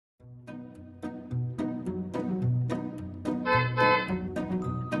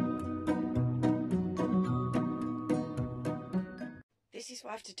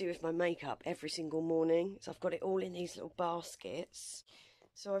what I have to do with my makeup every single morning. So I've got it all in these little baskets.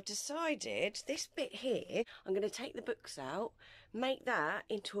 So I've decided this bit here, I'm going to take the books out, make that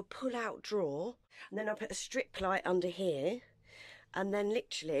into a pull-out drawer, and then I'll put a strip light under here, and then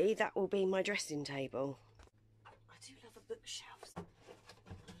literally that will be my dressing table. I do love a bookshelf. I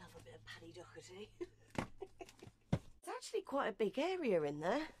love a bit of Paddy Doherty. It's actually quite a big area in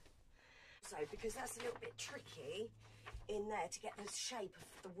there. So because that's a little bit tricky in there to get the shape of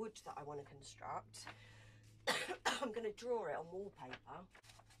the wood that I want to construct, I'm going to draw it on wallpaper.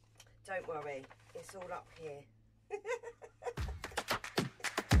 Don't worry, it's all up here. You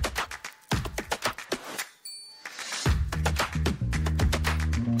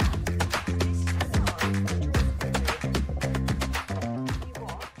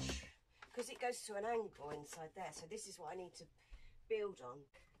watch, because it goes to an angle inside there, so this is what I need to build on.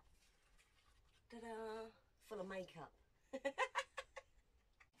 Ta-da! Full of makeup. I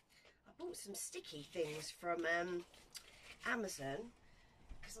bought some sticky things from Amazon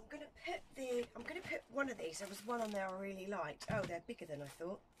because I'm gonna put one of these. There was one on there I really liked. Oh, they're bigger than I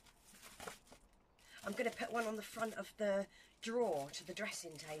thought. I'm gonna put one on the front of the drawer to the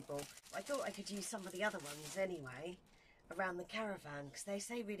dressing table. I thought I could use some of the other ones anyway around the caravan because they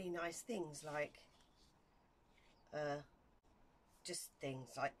say really nice things like just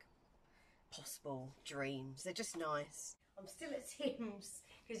things like possible dreams. They're just nice. I'm still at Tim's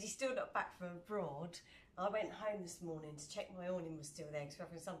because he's still not back from abroad. I went home this morning to check my awning was still there because we're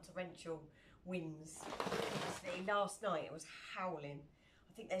having some torrential winds. Last night it was howling.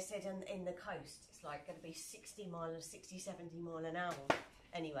 I think they said in the coast it's like going to be 60 mile or 60, 70 mile an hour.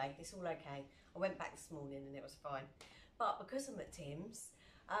 Anyway, it's all okay. I went back this morning and it was fine. But because I'm at Tim's,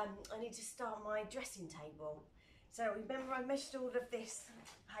 I need to start my dressing table. So remember I measured all of this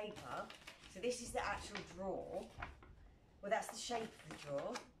paper. So this is the actual drawer. Well, that's the shape of the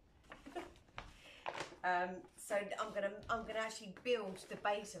drawer. So I'm gonna actually build the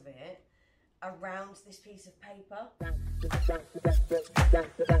base of it around this piece of paper.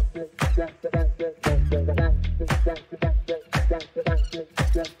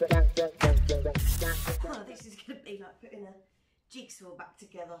 Oh, this is gonna be like putting a jigsaw back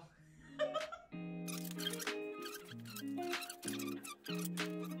together.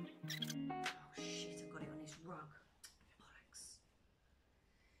 Rug. Bollocks.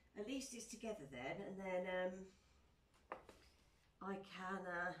 At least it's together then, and then I can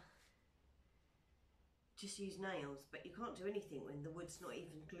just use nails, but you can't do anything when the wood's not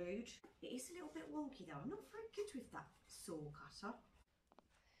even glued. It is a little bit wonky though. I'm not very good with that saw cutter.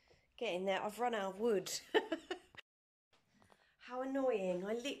 Getting there, I've run out of wood. How annoying.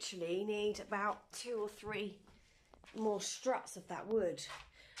 I literally need about 2 or 3 more struts of that wood.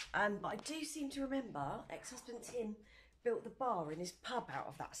 But I do seem to remember ex-husband Tim built the bar in his pub out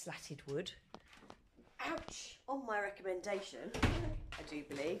of that slatted wood. Ouch! On my recommendation, I do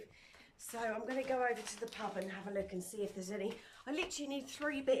believe. So I'm going to go over to the pub and have a look and see if there's any. I literally need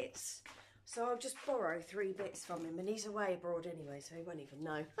 3 bits. So I'll just borrow 3 bits from him. And he's away abroad anyway, so he won't even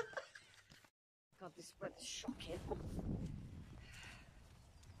know. God, this weather's shocking.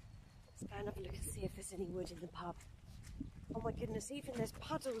 Let's go and have a look and see if there's any wood in the pub. Oh my goodness, even there's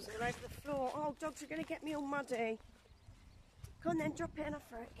puddles all over the floor. Oh, dogs are going to get me all muddy. Come on then, drop it and I'll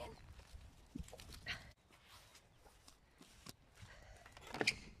throw it again.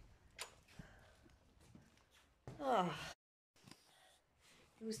 Oh,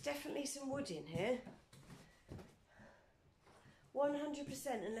 there was definitely some wood in here.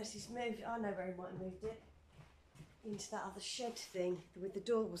 100% unless he's moved. I know where he might have moved it. Into that other shed thing with the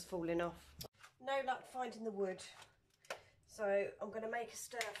door was falling off. No luck finding the wood. So I'm going to make a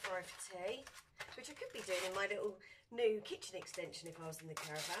stir fry for tea, which I could be doing in my little new kitchen extension if I was in the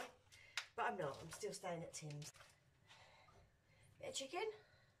caravan. But I'm not, I'm still staying at Tim's. Bit of chicken.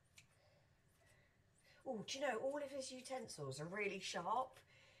 Oh, do you know, all of his utensils are really sharp.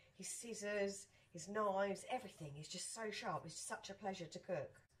 His scissors, his knives, everything is just so sharp. It's such a pleasure to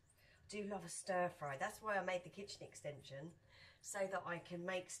cook. I do love a stir fry. That's why I made the kitchen extension, so that I can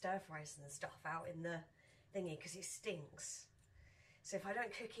make stir fries and stuff out in the thingy, because it stinks. So if I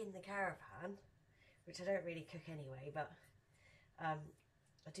don't cook in the caravan, which I don't really cook anyway, but I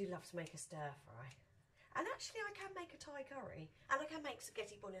do love to make a stir fry. And actually I can make a Thai curry, and I can make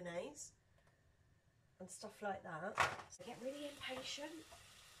spaghetti bolognese and stuff like that. So I get really impatient.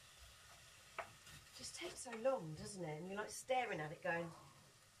 It just takes so long, doesn't it? And you're like staring at it going,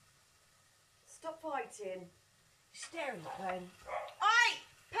 stop fighting. You're staring at it going, oi,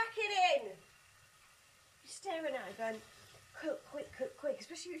 pack it in. You're staring at it going, cook, quick,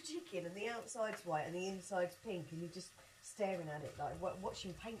 especially with chicken and the outside's white and the inside's pink and you just staring at it like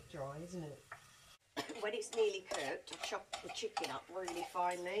watching paint dry, isn't it? When it's nearly cooked, I chop the chicken up really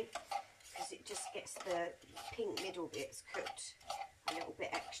finely because it just gets the pink middle bits cooked a little bit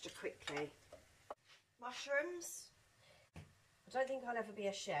extra quickly. Mushrooms. I don't think I'll ever be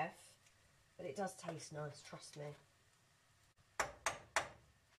a chef, but it does taste nice, trust me.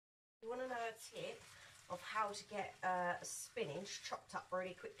 You want to know a tip of how to get spinach chopped up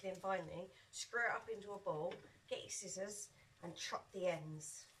really quickly and finely? Screw it up into a ball, get your scissors and chop the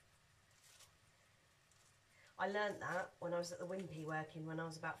ends. I learnt that when I was at the Wimpy working when I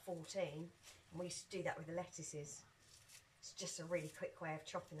was about 14, and we used to do that with the lettuces. It's just a really quick way of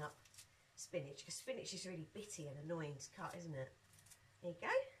chopping up spinach, because spinach is really bitty and annoying to cut, isn't it? There you go.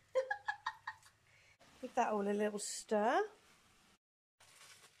 Give that all a little stir.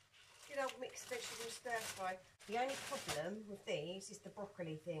 Good old mixed vegetable stir fry. The only problem with these is the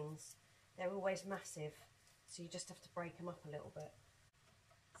broccoli things. They're always massive, so you just have to break them up a little bit.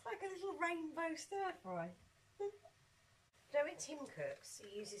 It's like a little rainbow stir fry. You know, when Tim cooks,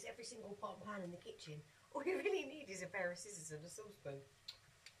 he uses every single pot and pan in the kitchen. All you really need is a pair of scissors and a saucepan.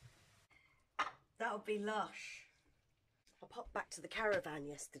 That'll be lush. I popped back to the caravan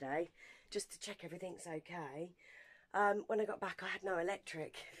yesterday just to check everything's okay. When I got back, I had no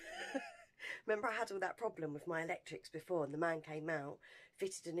electric. Remember, I had all that problem with my electrics before, and the man came out,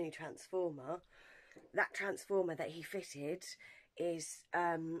 fitted a new transformer. That transformer that he fitted is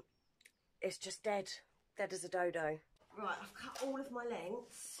it's just dead as a dodo. Right, I've cut all of my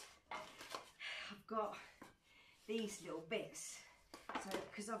lengths. I've got these little bits, so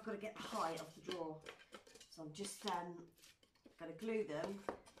because I've got to get the height of the drawer, so I'm just going to glue them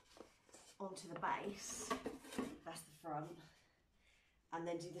onto the base. That's the front, and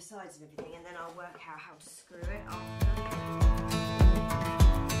then do the sides and everything, and then I'll work out how to screw it after.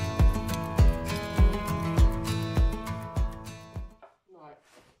 Right,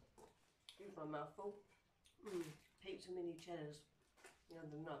 here's my mouthful. Pizza mini cheddars,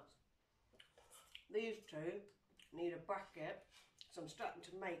 the nuts. These two need a bracket, so I'm starting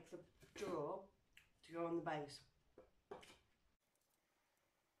to make the drawer to go on the base.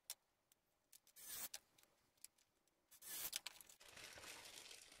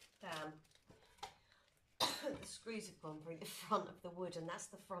 Damn. The screws have gone through the front of the wood, and that's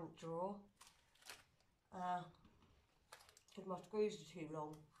the front drawer. Because my screws are too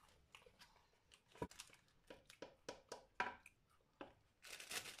long.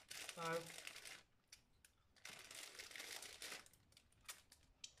 So,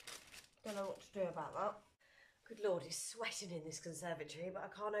 don't know what to do about that. Good Lord, it's sweating in this conservatory, but I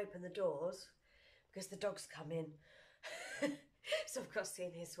can't open the doors because the dogs come in. So I've got to sit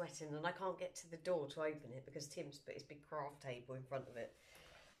in here sweating, and I can't get to the door to open it because Tim's put his big craft table in front of it.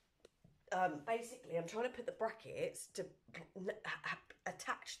 Basically, I'm trying to put the brackets to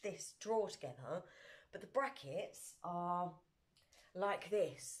attach this drawer together, but the brackets are like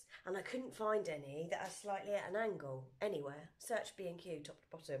this, and I couldn't find any that are slightly at an angle anywhere. Search B&Q top to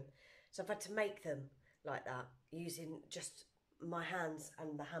bottom. So I've had to make them like that using just my hands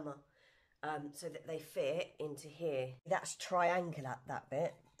and the hammer, so that they fit into here. That's triangular, that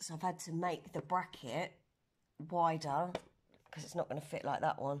bit, so I've had to make the bracket wider because it's not going to fit like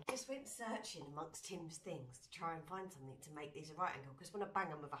that one. Just went searching amongst Tim's things to try and find something to make these a right angle, because when I bang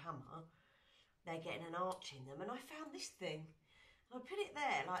them with a hammer, they're getting an arch in them, and I found this thing. I put it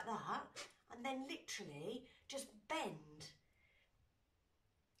there like that, and then literally just bend,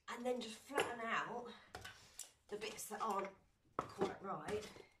 and then just flatten out the bits that aren't quite right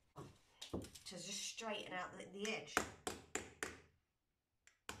to just straighten out the edge.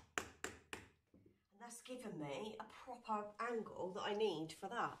 And that's given me a proper angle that I need for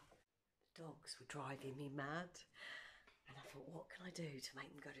that. The dogs were driving me mad, and I thought, what can I do to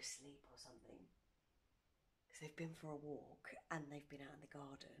make them go to sleep or something? They've been for a walk and they've been out in the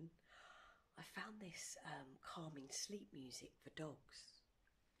garden. I found this calming sleep music for dogs.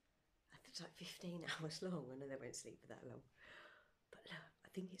 It's like 15 hours long. I know they won't sleep for that long, but look, I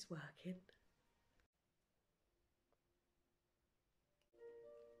think it's working.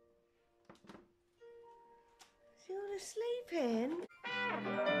 So you want to sleep in?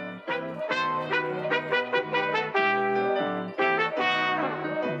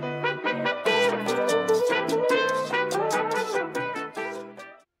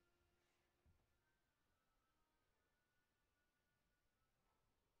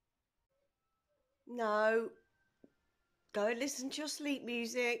 No. Go and listen to your sleep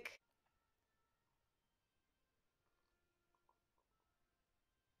music.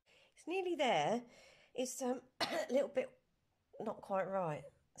 It's nearly there. It's a little bit not quite right.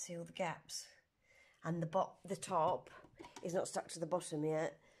 See all the gaps, and the top is not stuck to the bottom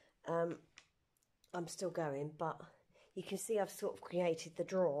yet. I'm still going, but you can see I've sort of created the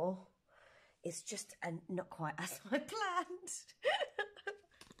drawer. It's just not quite as I planned.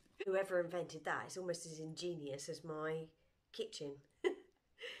 Whoever invented that, it's almost as ingenious as my kitchen.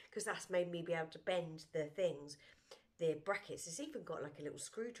 Because that's made me be able to bend the things, the brackets. It's even got like a little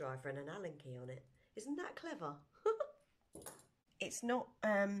screwdriver and an Allen key on it. Isn't that clever? It's not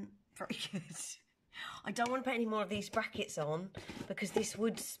very good. I don't want to put any more of these brackets on because this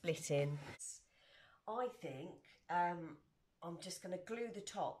wood's splitting. I think I'm just going to glue the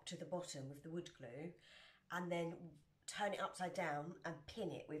top to the bottom with the wood glue and then turn it upside down and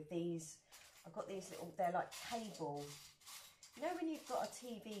pin it with these. I've got these little, they're like cable. You know when you've got a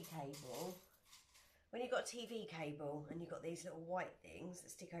TV cable? When you've got a TV cable and you've got these little white things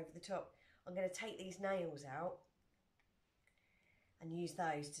that stick over the top, I'm going to take these nails out and use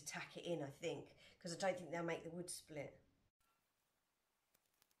those to tack it in, I think, because I don't think they'll make the wood split.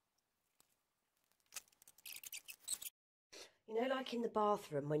 You know, like in the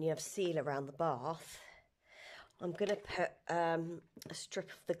bathroom when you have seal around the bath, I'm going to put a strip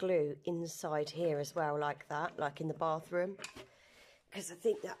of the glue inside here as well, like that, like in the bathroom, because I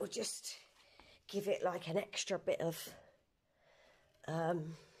think that will just give it like an extra bit of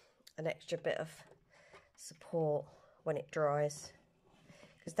support when it dries,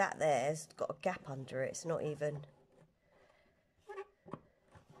 because that there's got a gap under it. It's not even.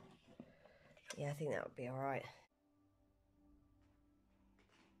 Yeah, I think that would be all right.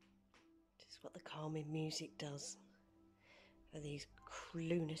 Just what the calming music does for these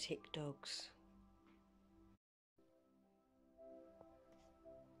lunatic dogs.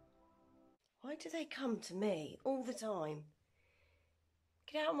 Why do they come to me all the time?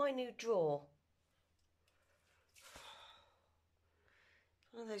 Get out of my new drawer.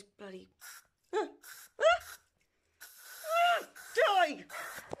 One of those bloody... Die!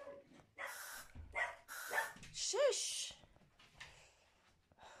 Shush!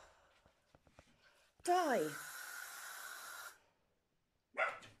 Die!